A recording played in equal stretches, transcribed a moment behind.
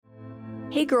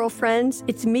Hey girlfriends,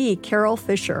 it's me, Carol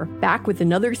Fisher, back with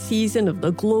another season of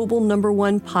the global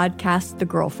 #1 podcast, The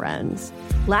Girlfriends.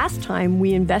 Last time,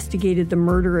 we investigated the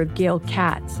murder of Gail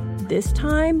Katz. This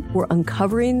time, we're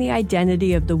uncovering the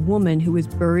identity of the woman who was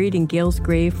buried in Gail's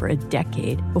grave for a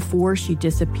decade before she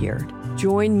disappeared.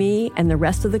 Join me and the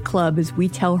rest of the club as we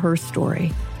tell her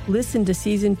story. Listen to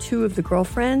Season 2 of The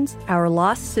Girlfriends, Our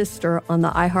Lost Sister on the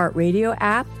iHeartRadio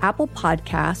app, Apple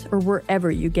Podcasts, or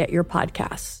wherever you get your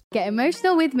podcasts. Get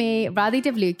emotional with me, Radhi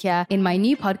Devlukia, in my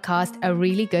new podcast, A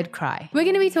Really Good Cry. We're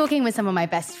going to be talking with some of my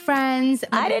best friends.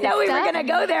 I didn't know we were going to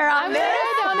go there on this.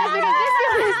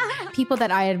 People that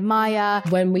I admire.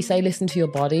 When we say listen to your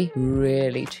body,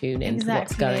 really tune into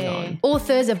what's going on.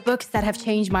 Authors of books that have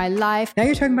changed my life. Now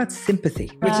you're talking about sympathy,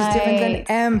 which is different than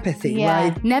empathy,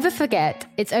 right? Never forget,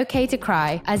 it's okay to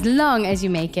cry as long as you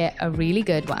make it a really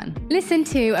good one. Listen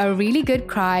to A Really Good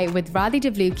Cry with Radhi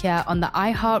Devlukia on the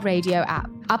iHeartRadio app,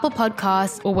 Apple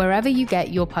Podcasts, or wherever you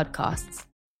get your podcasts.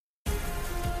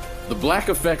 The Black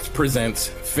Effect presents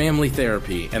Family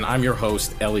Therapy, and I'm your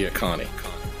host, Elliot Connie.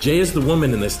 Jay is the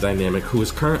woman in this dynamic who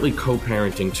is currently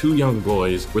co-parenting 2 young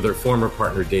boys with her former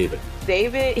partner, David.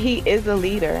 David, he is a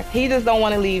leader. He just don't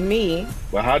want to leave me.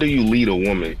 But how do you lead a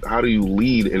woman? How do you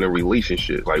lead in a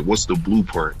relationship? Like, what's the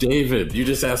blueprint? David, you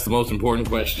just asked the most important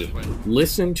question.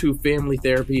 Listen to Family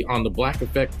Therapy on the Black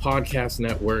Effect Podcast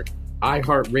Network,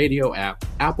 iHeartRadio app,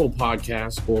 Apple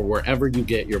Podcasts, or wherever you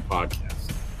get your podcasts.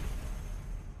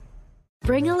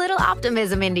 Bring a little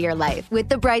optimism into your life with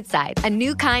The Bright Side, a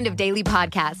new kind of daily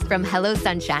podcast from Hello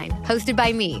Sunshine, hosted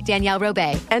by me, Danielle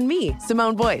Robay. And me,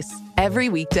 Simone Boyce. Every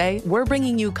weekday, we're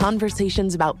bringing you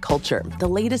conversations about culture, the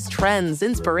latest trends,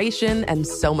 inspiration, and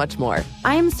so much more.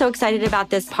 I am so excited about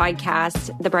this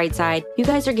podcast, The Bright Side. You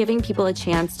guys are giving people a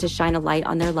chance to shine a light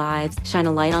on their lives, shine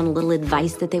a light on a little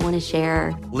advice that they want to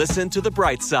share. Listen to The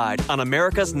Bright Side on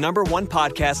America's #1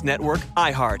 podcast network,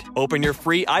 iHeart. Open your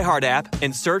free iHeart app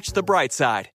and search The Bright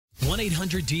Side.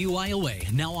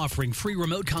 1-800-DUI-OA, now offering free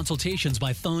remote consultations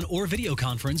by phone or video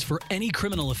conference for any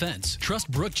criminal offense. Trust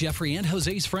Brooke, Jeffrey, and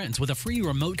Jose's friends with a free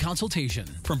remote consultation.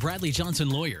 From Bradley Johnson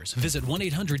Lawyers, visit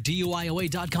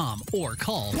 1-800-DUIOA.com or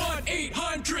call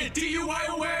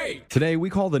 1-800-DUIOA. Today, we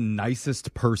call the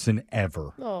nicest person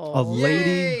ever. A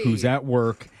lady who's at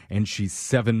work and she's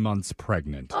 7 months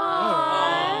pregnant.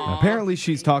 And apparently,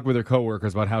 she's talked with her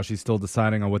coworkers about how she's still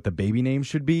deciding on what the baby name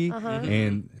should be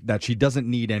and that she doesn't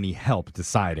need any help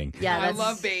deciding. Yeah, I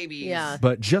love babies. Yeah.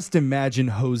 But just imagine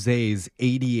Jose's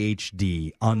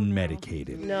ADHD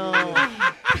unmedicated. No.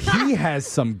 He has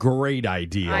some great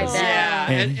ideas.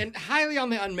 Yeah, and highly on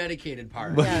the unmedicated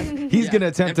part. He's going to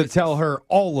attempt to tell her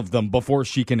all of them before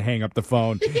she can hang up the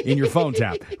phone in your phone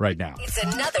tap right now. It's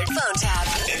another phone tap.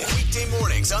 Weekday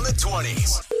mornings on the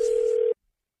 20s.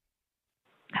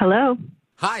 Hello.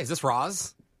 Hi, is this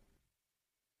Roz?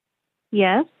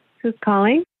 Yes. Who's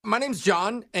calling? My name's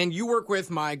John, and you work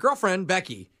with my girlfriend,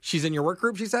 Becky. She's in your work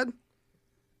group, she said?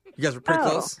 You guys are pretty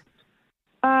close?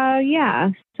 Yeah.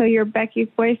 So you're Becky's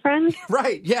boyfriend?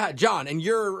 Right, yeah, John. And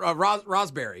you're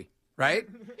Rosberry, right?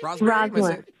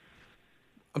 Rosalind.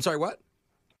 I'm sorry, what?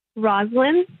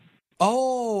 Rosalind.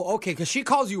 Oh, okay, because she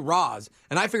calls you Roz,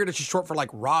 and I figured it's just short for, like,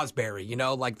 Rosberry, you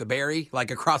know, like the berry, like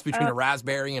a cross between a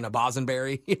raspberry and a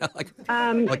bosenberry, you know, like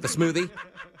the smoothie.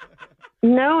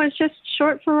 No, it's just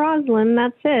short for Rosalind,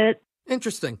 that's it.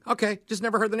 Interesting. Okay, just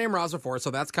never heard the name Roz before, so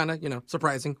that's kind of,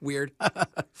 surprising, weird.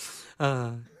 So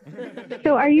are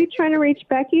you trying to reach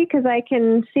Becky? Because I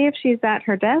can see if she's at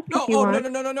her desk. No,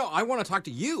 no. I want to talk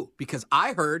to you, because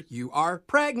I heard you are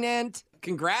pregnant.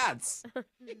 Congrats.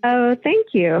 Oh, thank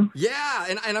you. Yeah,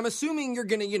 and I'm assuming you're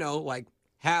going to,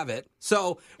 have it.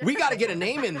 So we got to get a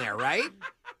name in there, right?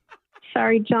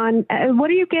 Sorry, John. What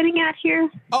are you getting at here?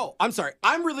 Oh, I'm sorry.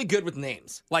 I'm really good with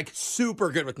names, super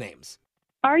good with names.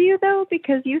 Are you, though?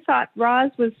 Because you thought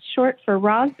Roz was short for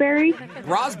Rosberry?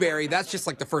 Rosberry, that's just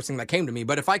the first thing that came to me.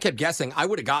 But if I kept guessing, I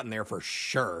would have gotten there for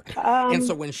sure. And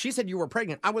so when she said you were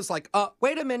pregnant, I was like,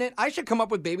 wait a minute. I should come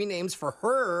up with baby names for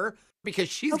her because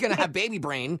she's going to have baby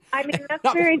brain. I mean,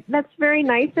 that's very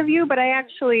nice of you, but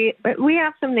we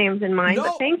have some names in mind,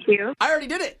 but thank you. I already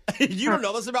did it. You don't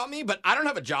know this about me, but I don't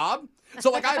have a job.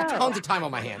 So, I have tons of time on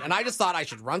my hand. And I just thought I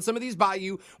should run some of these by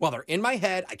you while they're in my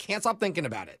head. I can't stop thinking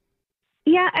about it.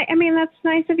 Yeah, I mean, that's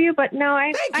nice of you, but no,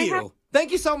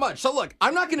 Thank you so much. So, look,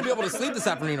 I'm not going to be able to sleep this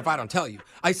afternoon if I don't tell you.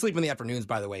 I sleep in the afternoons,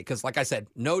 by the way, because, like I said,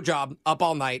 no job, up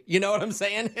all night. You know what I'm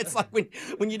saying? It's like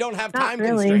when you don't have time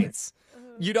constraints.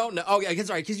 You don't know. Oh, yeah,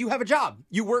 sorry, because you have a job.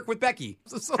 You work with Becky.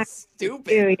 So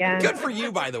stupid. Yeah. Good for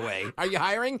you, by the way. Are you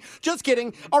hiring? Just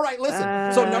kidding. All right,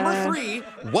 listen. So number 3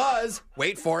 was,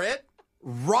 wait for it,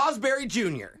 Rosberry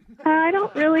Jr. I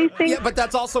don't really think... Yeah, but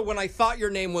that's also when I thought your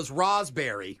name was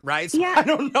Rosberry, right? So Yeah. I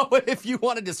don't know if you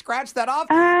wanted to scratch that off.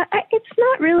 It's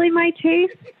not really my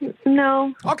taste.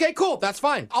 No. Okay, cool. That's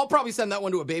fine. I'll probably send that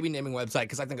one to a baby naming website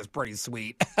because I think it's pretty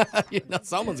sweet.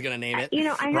 Someone's going to name it.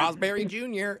 Rosberry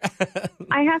Jr.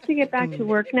 I have to get back to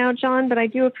work now, John, but I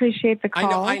do appreciate the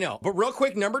call. I know. But real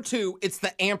quick, number 2, it's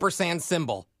the ampersand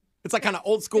symbol. It's like kind of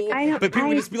old school, but people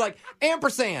would just be like,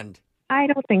 ampersand. I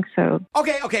don't think so.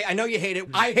 Okay, I know you hate it.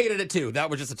 I hated it too. That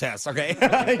was just a test, okay?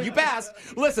 You passed.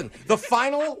 Listen, the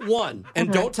final one,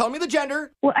 and don't tell me the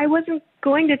gender. Well, I wasn't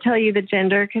going to tell you the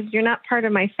gender because you're not part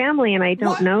of my family and I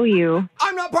don't know you.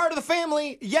 I'm not part of the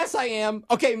family. Yes, I am.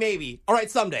 Okay, maybe. All right,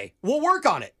 someday. We'll work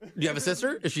on it. Do you have a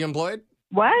sister? Is she employed?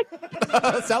 What?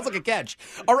 Sounds like a catch.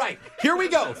 All right, here we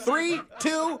go. 3, 2,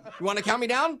 you want to count me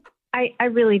down? I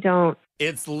really don't.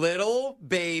 It's little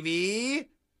baby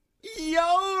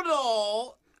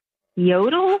Yodel.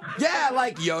 Yodel? Yeah,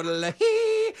 like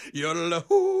yodel-a-hee,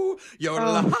 yodel-a-hoo,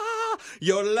 yodel-a-ha,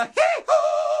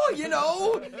 yodel-a-hee-hoo, you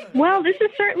know. Well, this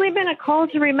has certainly been a call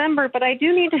to remember, but I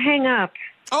do need to hang up.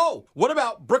 Oh, what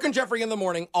about Brooke and Jeffrey in the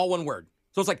morning, all one word?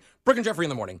 So it's like Brooke and Jeffrey in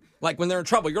the morning. Like when they're in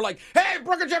trouble, you're like, hey,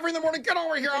 Brooke and Jeffrey in the morning, get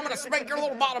over here. I'm going to spank your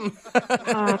little bottom.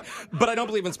 But I don't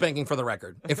believe in spanking, for the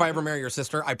record. If I ever marry your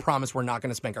sister, I promise we're not going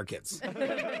to spank our kids.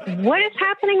 What is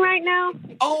happening right now?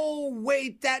 Oh,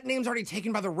 wait, that name's already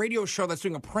taken by the radio show that's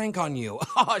doing a prank on you.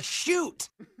 Oh, shoot.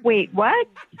 Wait, what?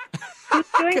 Who's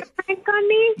doing a prank on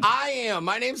me? I am.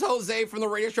 My name's Jose from the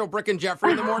radio show Brooke and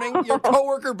Jeffrey in the morning. Your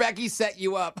coworker Becky set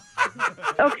you up.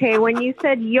 Okay, when you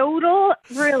said yodel,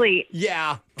 really?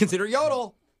 Yeah, consider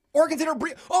yodel. Or consider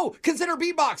consider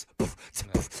beatbox.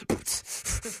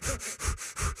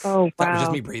 Oh, wow. That was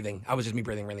just me breathing. I was just me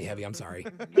breathing really heavy. I'm sorry.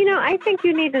 I think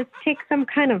you need to take some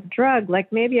kind of drug, like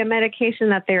maybe a medication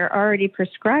that they're already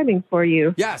prescribing for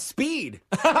you. Yeah, speed.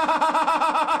 No,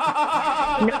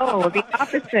 the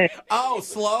opposite. Oh,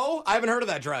 slow? I haven't heard of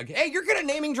that drug. Hey, you're good at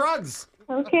naming drugs.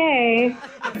 Okay.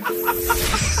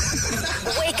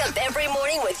 Wake up every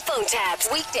morning with phone taps.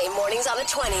 Weekday mornings on the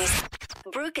 20s.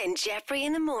 Brooke and Jeffrey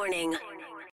in the morning.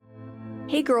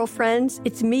 Hey girlfriends,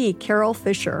 it's me, Carol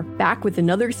Fisher, back with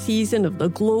another season of the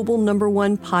global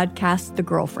 #1 podcast, The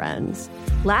Girlfriends.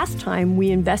 Last time,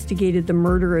 we investigated the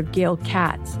murder of Gail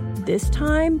Katz. This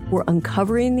time, we're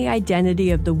uncovering the identity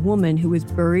of the woman who was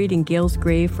buried in Gail's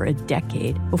grave for a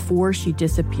decade before she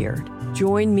disappeared.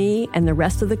 Join me and the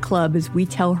rest of the club as we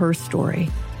tell her story.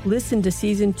 Listen to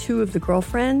Season 2 of The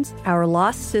Girlfriends, Our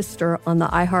Lost Sister on the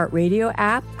iHeartRadio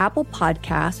app, Apple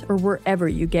Podcasts, or wherever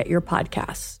you get your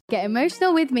podcasts. Get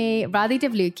emotional with me, Radhi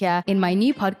Devlukia, in my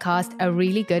new podcast, A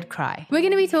Really Good Cry. We're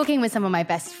going to be talking with some of my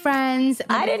best friends.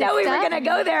 I didn't know we were going to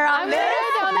go there on this.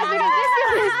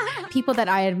 People that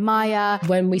I admire.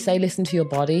 When we say listen to your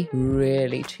body,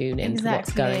 really tune into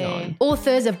what's going on.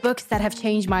 Authors of books that have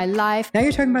changed my life. Now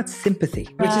you're talking about sympathy,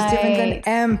 which is different than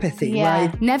empathy,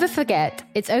 right? Never forget,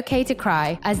 it's okay to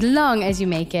cry as long as you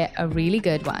make it a really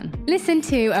good one. Listen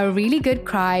to A Really Good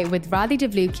Cry with Radhi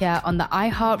Devlukia on the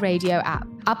iHeartRadio app,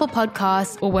 Apple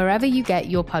Podcasts, or wherever you get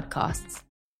your podcasts.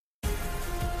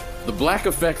 The Black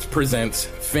Effect presents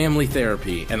Family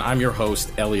Therapy, and I'm your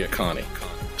host, Elliot Connie.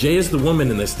 Jay is the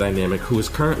woman in this dynamic who is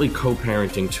currently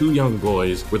co-parenting 2 young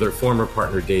boys with her former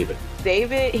partner, David.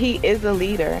 David, he is a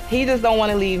leader. He just don't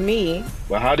want to leave me.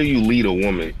 But how do you lead a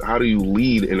woman? How do you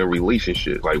lead in a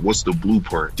relationship? Like, what's the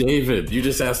blueprint? David, you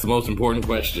just asked the most important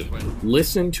question.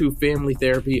 Listen to Family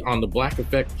Therapy on the Black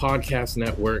Effect Podcast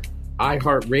Network,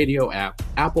 iHeartRadio app,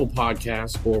 Apple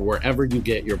Podcasts, or wherever you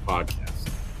get your podcasts.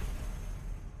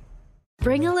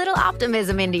 Bring a little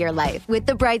optimism into your life with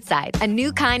The Bright Side, a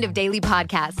new kind of daily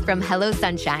podcast from Hello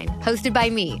Sunshine, hosted by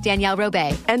me, Danielle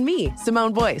Robay. And me,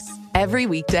 Simone Boyce. Every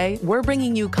weekday, we're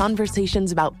bringing you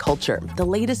conversations about culture, the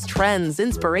latest trends,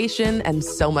 inspiration, and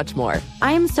so much more.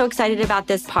 I am so excited about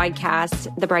this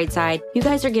podcast, The Bright Side. You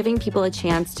guys are giving people a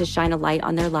chance to shine a light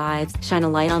on their lives, shine a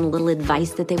light on a little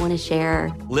advice that they want to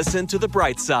share. Listen to The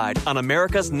Bright Side on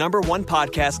America's #1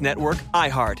 podcast network,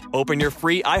 iHeart. Open your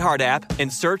free iHeart app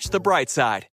and search The Bright Side.